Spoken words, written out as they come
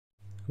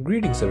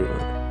Greetings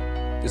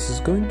everyone. This is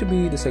going to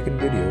be the second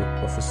video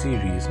of a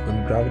series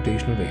on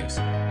gravitational waves.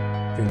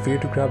 Feel free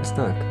to grab a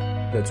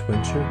snack. Let's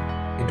venture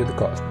into the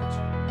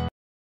cosmos.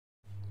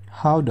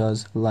 How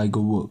does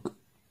Ligo work?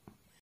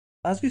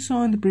 As we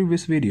saw in the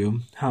previous video,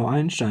 how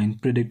Einstein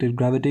predicted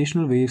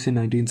gravitational waves in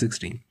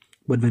 1916.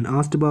 But when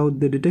asked about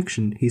their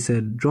detection, he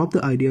said drop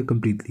the idea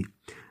completely,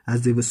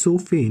 as they were so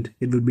faint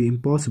it would be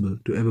impossible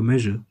to ever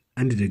measure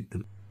and detect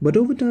them. But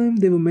over time,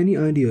 there were many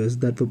ideas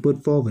that were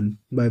put forward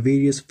by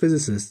various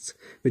physicists,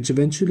 which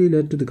eventually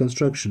led to the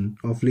construction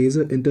of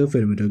Laser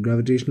Interferometer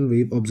Gravitational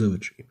Wave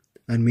Observatory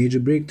and major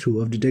breakthrough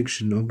of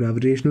detection of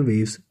gravitational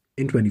waves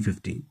in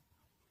 2015.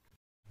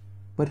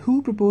 But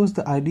who proposed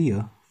the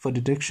idea for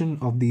detection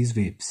of these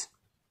waves?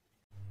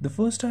 The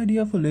first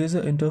idea for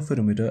laser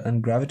interferometer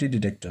and gravity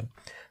detector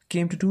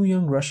came to two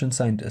young Russian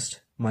scientists,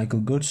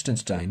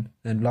 M.E.Gertsenshtein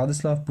and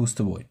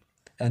P.I.Pustovoit,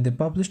 and they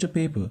published a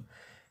paper,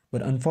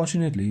 but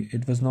unfortunately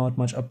it was not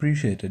much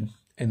appreciated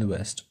in the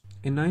West.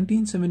 In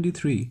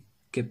 1973,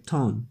 Kip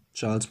Thorne,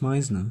 Charles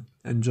Meissner,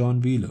 and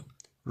John Wheeler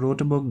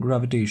wrote a book,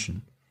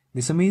 Gravitation,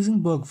 this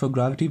amazing book for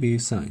gravity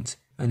wave science,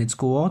 and its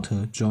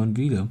co-author, John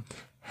Wheeler,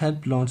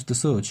 helped launch the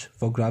search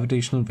for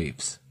gravitational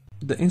waves.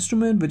 The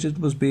instrument which it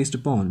was based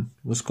upon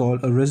was called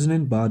a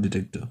resonant bar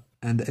detector,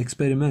 and the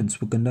experiments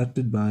were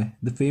conducted by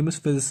the famous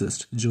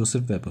physicist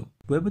Joseph Weber.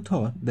 Weber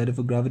thought that if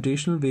a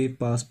gravitational wave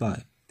passed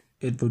by,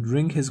 it would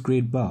ring his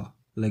great bar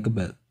like a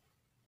bell.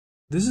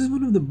 This is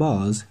one of the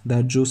bars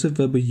that Joseph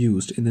Weber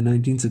used in the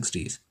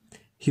 1960s.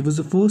 He was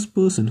the first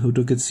person who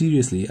took it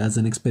seriously as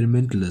an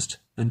experimentalist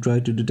and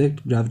tried to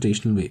detect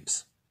gravitational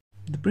waves.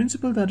 The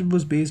principle that it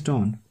was based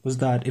on was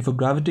that if a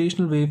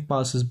gravitational wave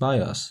passes by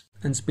us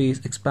and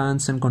space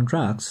expands and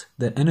contracts,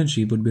 the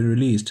energy would be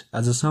released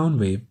as a sound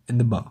wave in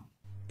the bar.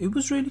 It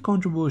was really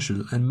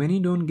controversial, and many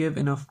don't give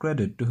enough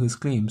credit to his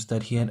claims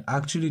that he had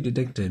actually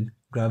detected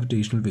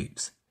gravitational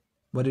waves.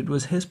 But it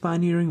was his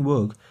pioneering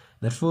work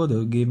that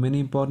further gave many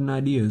important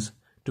ideas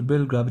to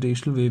build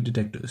gravitational wave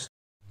detectors.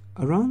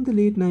 Around the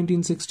late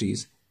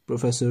 1960s,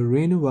 Professor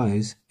Rainer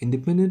Weiss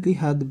independently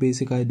had the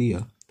basic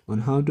idea on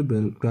how to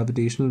build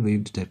gravitational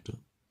wave detector.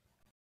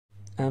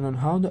 And on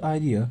how the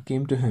idea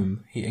came to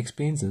him, he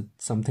explains it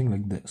something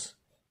like this.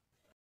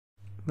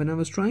 When I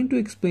was trying to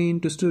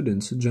explain to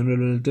students general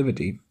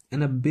relativity,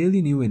 and I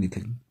barely knew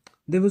anything,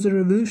 there was a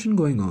revolution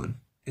going on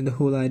in the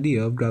whole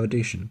idea of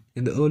gravitation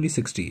in the early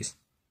 60s,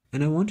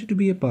 and I wanted to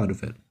be a part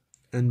of it.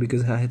 And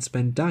because I had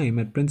spent time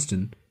at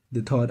Princeton,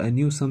 they thought I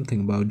knew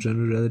something about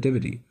general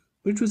relativity,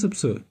 which was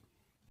absurd.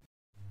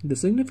 The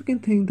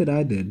significant thing that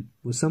I did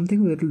was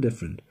something a little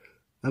different.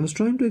 I was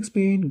trying to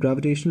explain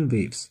gravitational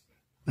waves.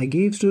 I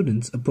gave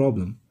students a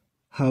problem.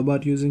 How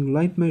about using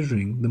light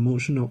measuring the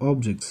motion of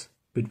objects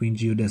between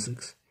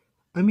geodesics?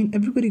 I mean,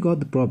 everybody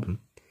got the problem,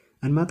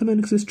 and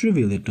mathematics is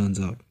trivial, it turns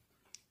out.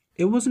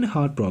 It wasn't a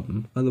hard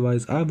problem,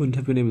 otherwise I wouldn't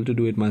have been able to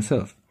do it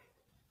myself.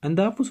 And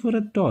that was what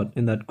I taught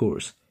in that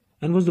course,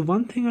 and was the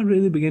one thing I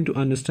really began to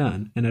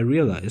understand, and I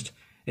realized,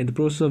 in the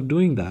process of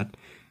doing that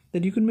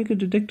you could make a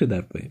detector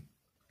that way.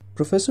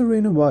 Professor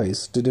Rainer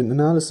Weiss did an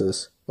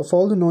analysis of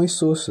all the noise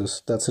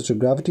sources that such a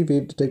gravity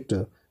wave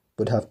detector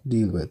would have to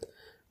deal with,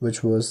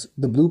 which was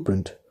the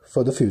blueprint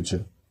for the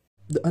future.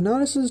 The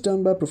analysis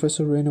done by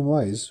Professor Rainer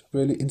Weiss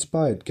really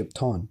inspired Kip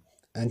Thorne,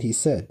 and he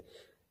said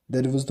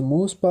that it was the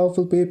most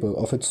powerful paper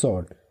of its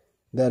sort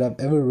that I've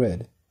ever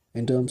read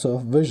in terms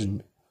of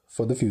vision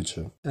for the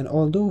future. And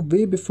although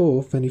way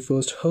before, when he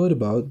first heard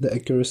about the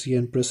accuracy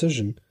and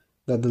precision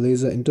that the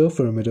laser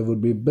interferometer would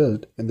be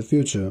built in the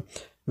future,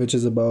 which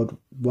is about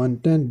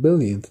 1/10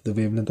 billionth the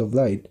wavelength of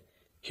light,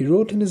 he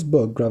wrote in his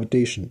book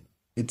Gravitation,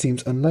 it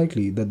seems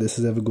unlikely that this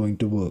is ever going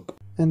to work.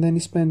 And then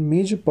he spent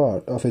major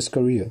part of his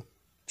career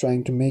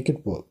trying to make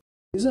it work.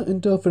 Laser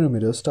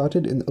interferometer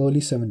started in the early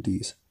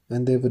 70s,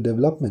 and there were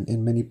development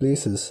in many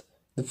places.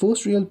 The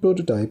first real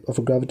prototype of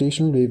a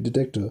gravitational wave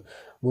detector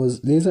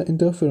was laser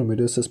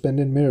interferometer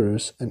suspended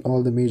mirrors, and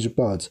all the major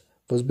parts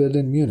was built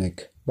in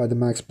Munich by the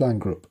Max Planck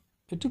group.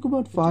 It took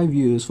about 5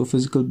 years for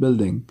physical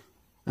building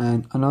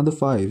and another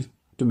 5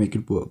 to make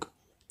it work.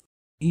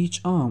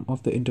 Each arm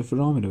of the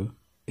interferometer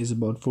is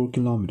about 4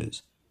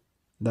 kilometers,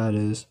 that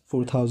is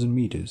 4,000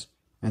 meters,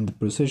 and the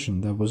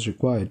precision that was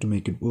required to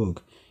make it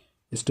work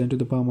is 10 to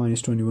the power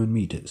minus 21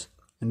 meters,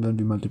 and when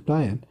we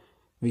multiply it,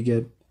 we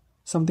get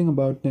something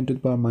about 10 to the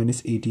power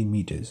minus 18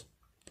 meters.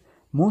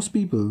 Most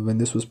people, when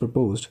this was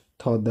proposed,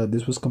 thought that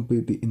this was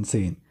completely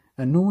insane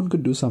and no one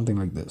could do something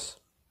like this.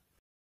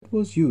 It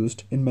was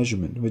used in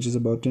measurement, which is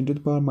about 10 to the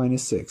power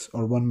minus 6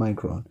 or 1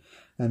 micron,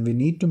 and we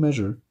need to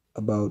measure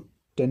about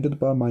 10 to the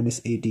power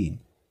minus 18.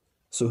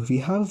 So if we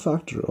have a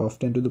factor of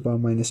 10 to the power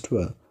minus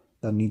 12,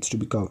 that needs to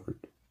be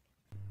covered.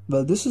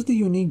 Well, this is the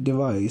unique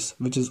device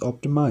which is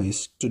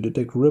optimized to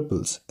detect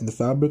ripples in the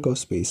fabric of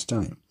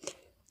space-time.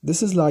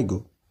 This is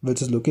Ligo,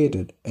 which is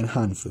located in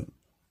Hanford,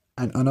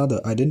 and another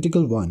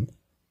identical one,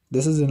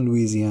 this is in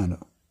Louisiana.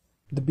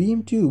 The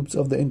beam tubes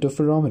of the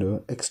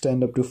interferometer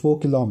extend up to 4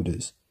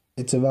 kilometers.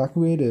 It's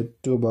evacuated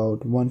to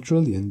about 1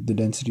 trillion the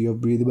density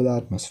of breathable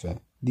atmosphere.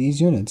 These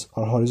units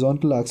are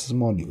horizontal axis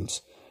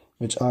modules,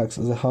 which acts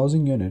as a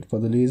housing unit for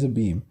the laser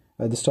beam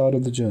at the start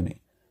of the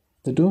journey.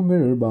 The dome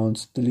mirror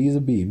bounces the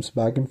laser beams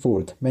back and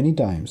forth many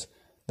times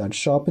that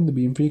sharpen the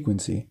beam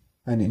frequency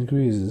and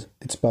increases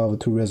its power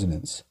through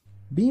resonance.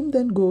 Beam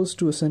then goes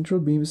to a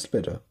central beam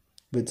splitter,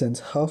 which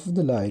sends half of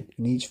the light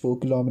in each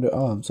 4-kilometer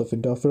arms of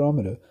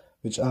interferometer,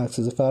 which acts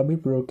as a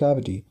Fabry-Perot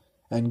cavity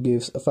and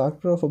gives a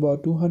factor of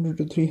about 200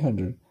 to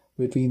 300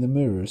 between the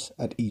mirrors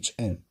at each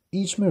end.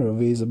 Each mirror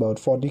weighs about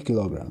 40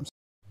 kilograms.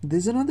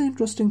 There's another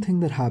interesting thing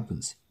that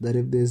happens, that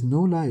if there's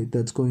no light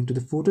that's going to the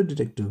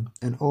photodetector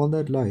and all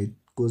that light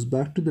goes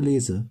back to the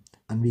laser,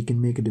 and we can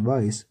make a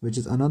device which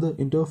is another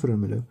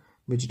interferometer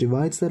which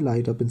divides that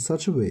light up in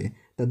such a way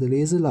that the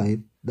laser light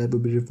that will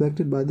be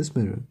reflected by this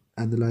mirror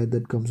and the light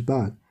that comes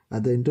back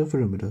at the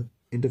interferometer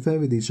interfere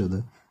with each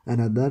other,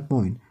 and at that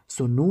point,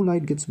 so no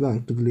light gets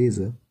back to the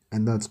laser,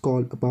 and that's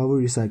called a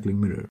power recycling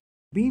mirror.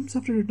 Beams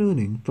after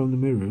returning from the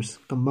mirrors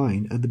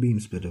combine at the beam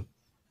splitter,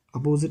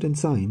 opposite in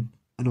sign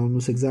and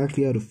almost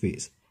exactly out of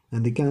phase,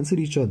 and they cancel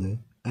each other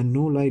and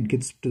no light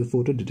gets to the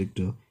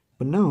photodetector.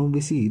 But now we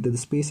see that the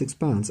space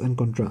expands and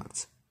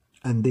contracts,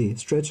 and they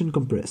stretch and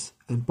compress,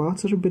 and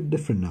paths are a bit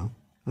different now,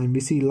 and we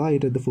see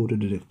light at the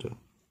photodetector.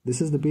 This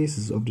is the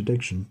basis of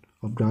detection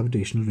of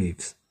gravitational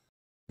waves.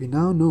 We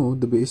now know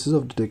the basis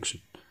of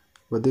detection,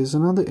 but there is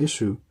another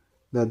issue,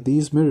 that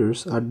these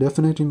mirrors are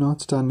definitely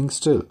not standing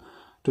still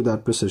to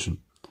that precision,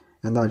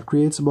 and that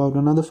creates about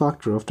another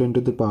factor of 10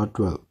 to the power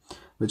 12,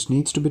 which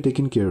needs to be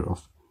taken care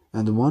of.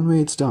 And the one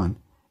way it's done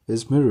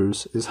is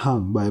mirrors is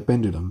hung by a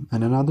pendulum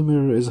and another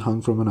mirror is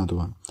hung from another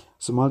one.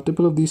 So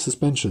multiple of these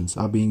suspensions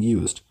are being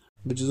used,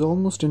 which is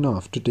almost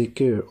enough to take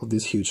care of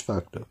this huge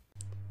factor.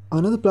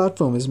 Another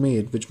platform is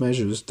made which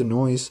measures the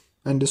noise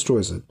and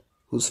destroys it,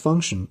 whose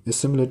function is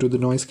similar to the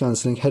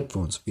noise-cancelling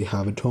headphones we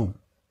have at home.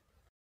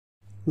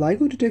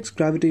 Ligo detects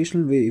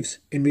gravitational waves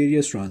in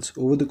various runs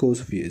over the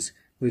course of years,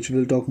 which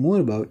we'll talk more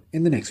about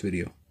in the next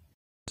video.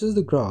 This is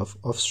the graph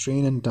of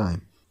strain and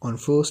time on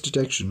first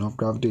detection of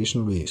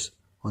gravitational waves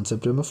on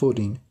September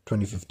 14,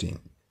 2015.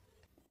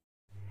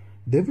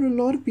 There were a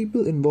lot of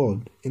people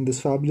involved in this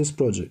fabulous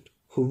project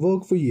who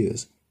worked for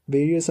years,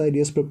 various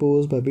ideas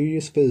proposed by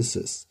various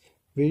physicists,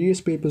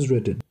 various papers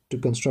written to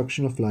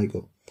construction of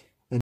Ligo,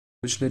 and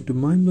which led to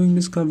mind-blowing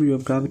discovery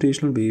of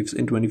gravitational waves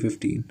in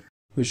 2015,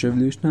 which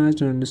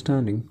revolutionized our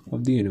understanding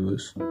of the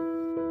universe.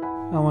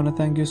 I want to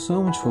thank you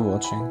so much for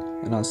watching,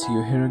 and I'll see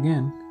you here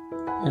again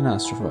in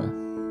Astrophile.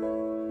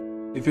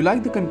 If you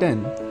like the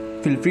content,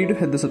 feel free to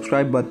hit the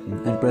subscribe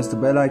button and press the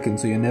bell icon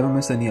so you never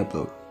miss any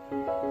upload.